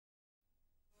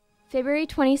February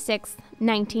 26,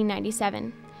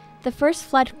 1997. The first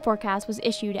flood forecast was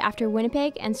issued after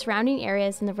Winnipeg and surrounding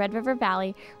areas in the Red River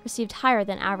Valley received higher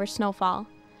than average snowfall.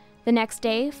 The next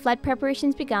day, flood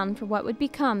preparations began for what would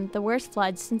become the worst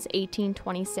flood since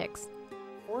 1826.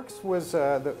 Forks was,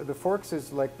 the Forks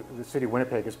is like the city of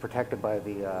Winnipeg is protected by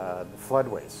the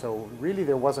floodways, so really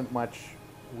there wasn't much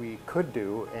we could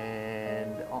do,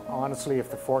 and honestly if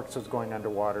the Forks was going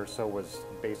underwater, so was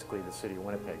basically the city of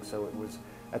Winnipeg, so it was,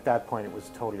 at that point it was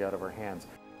totally out of our hands.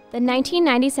 The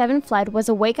 1997 flood was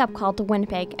a wake-up call to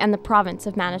Winnipeg and the province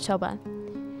of Manitoba.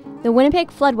 The Winnipeg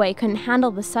floodway couldn't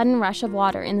handle the sudden rush of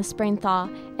water in the spring thaw,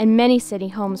 and many city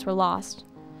homes were lost.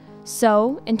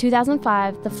 So, in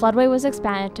 2005, the floodway was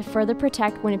expanded to further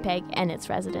protect Winnipeg and its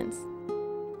residents.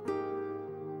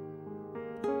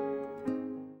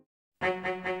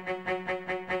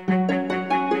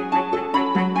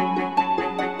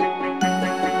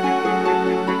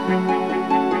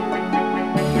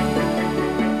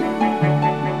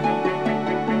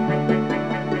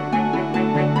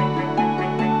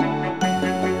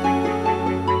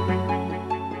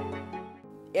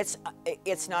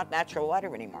 It's not natural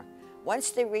water anymore.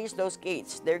 Once they raise those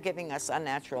gates, they're giving us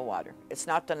unnatural water. It's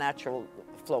not the natural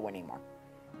flow anymore.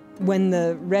 When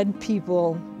the Red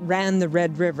people ran the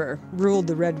Red River, ruled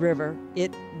the Red River,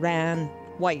 it ran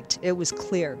white. It was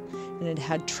clear, and it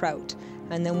had trout.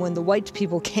 And then when the white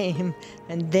people came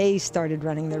and they started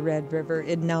running the Red River,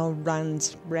 it now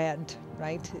runs red,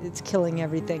 right? It's killing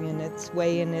everything in its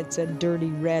way, and it's a dirty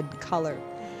red color,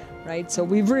 right? So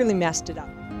we've really messed it up.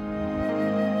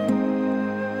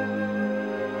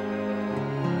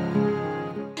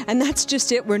 And that's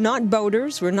just it. We're not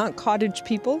boaters. We're not cottage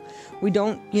people. We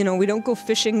don't go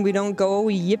fishing. We don't go,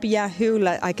 yippee-yahoo,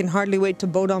 I can hardly wait to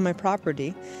boat on my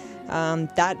property. Again,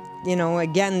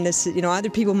 other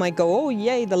people might go, oh,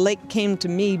 yay, the lake came to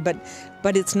me, but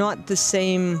it's not the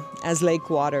same as lake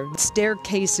water.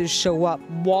 Staircases show up,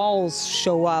 walls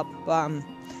show up,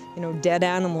 dead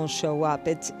animals show up.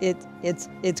 It's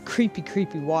creepy,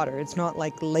 creepy water. It's not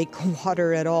like lake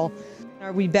water at all.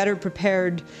 Are we better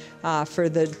prepared for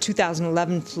the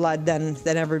 2011 flood than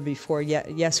ever before?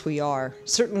 Yes, we are.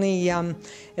 Certainly,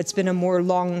 it's been a more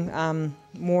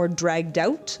dragged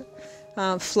out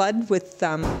flood. With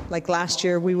like last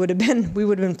year, we would have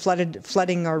been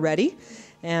flooding already,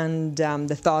 and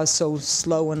the thaw is so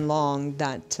slow and long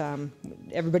that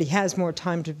everybody has more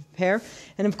time to prepare.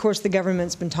 And of course, the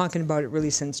government's been talking about it really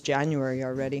since January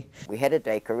already. We had a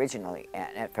dike originally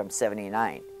from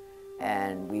 '79.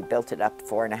 And we built it up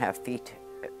 4.5 feet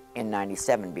in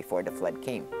 '97 before the flood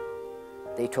came.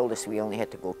 They told us we only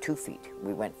had to go 2 feet.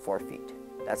 We went 4 feet.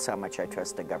 That's how much I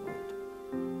trust the government.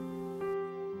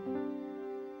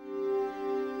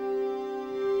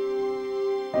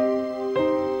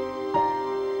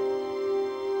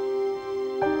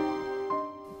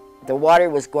 The water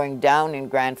was going down in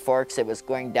Grand Forks. It was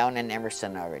going down in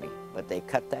Emerson already, but they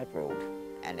cut that road.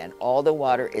 And then all the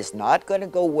water is not going to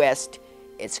go west.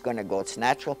 It's going to go its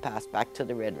natural path back to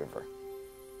the Red River.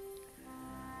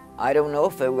 I don't know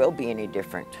if it will be any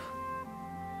different.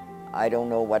 I don't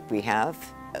know what we have.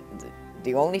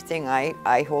 The only thing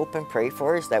I hope and pray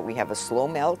for is that we have a slow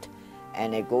melt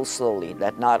and it goes slowly,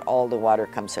 that not all the water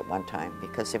comes at one time.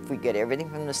 Because if we get everything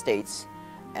from the States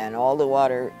and all the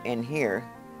water in here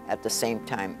at the same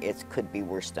time, it could be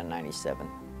worse than '97.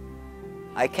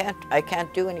 I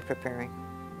can't do any preparing.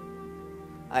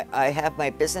 I have my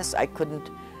business. I couldn't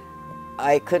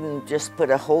just put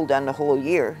a hold on the whole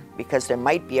year because there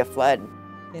might be a flood.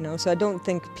 So I don't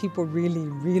think people really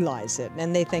realize it,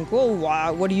 and they think, "Oh,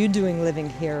 wow, what are you doing living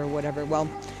here or whatever?" Well,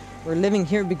 we're living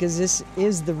here because this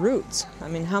is the roots. I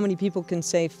mean, how many people can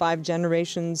say 5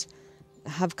 generations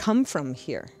have come from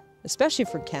here, especially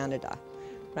for Canada,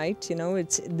 right?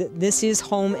 This is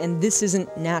home, and this isn't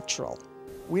natural.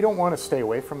 We don't want to stay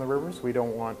away from the rivers. We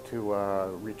don't want to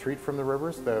retreat from the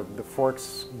rivers. The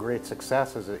Forks' great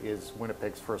success is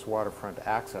Winnipeg's first waterfront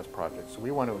access project. So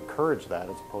we want to encourage that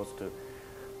as opposed to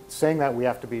saying that. We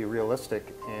have to be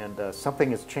realistic, and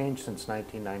something has changed since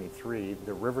 1993.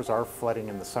 The rivers are flooding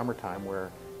in the summertime where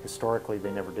historically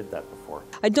they never did that before.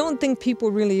 I don't think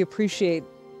people really appreciate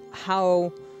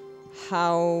how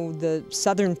the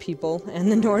southern people and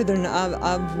the northern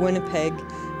of Winnipeg,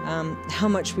 how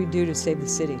much we do to save the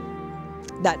city.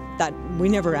 That we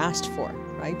never asked for,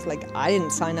 right? Like, I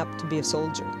didn't sign up to be a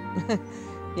soldier,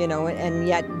 and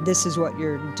yet this is what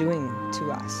you're doing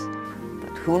to us.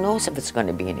 But who knows if it's going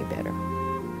to be any better?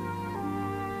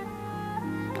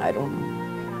 I don't know.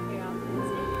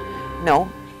 No,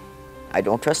 I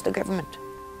don't trust the government.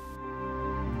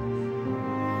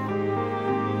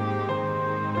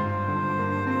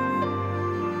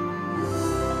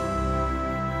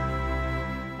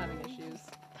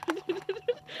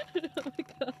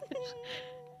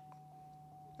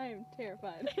 I am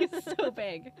terrified. He's so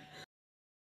big.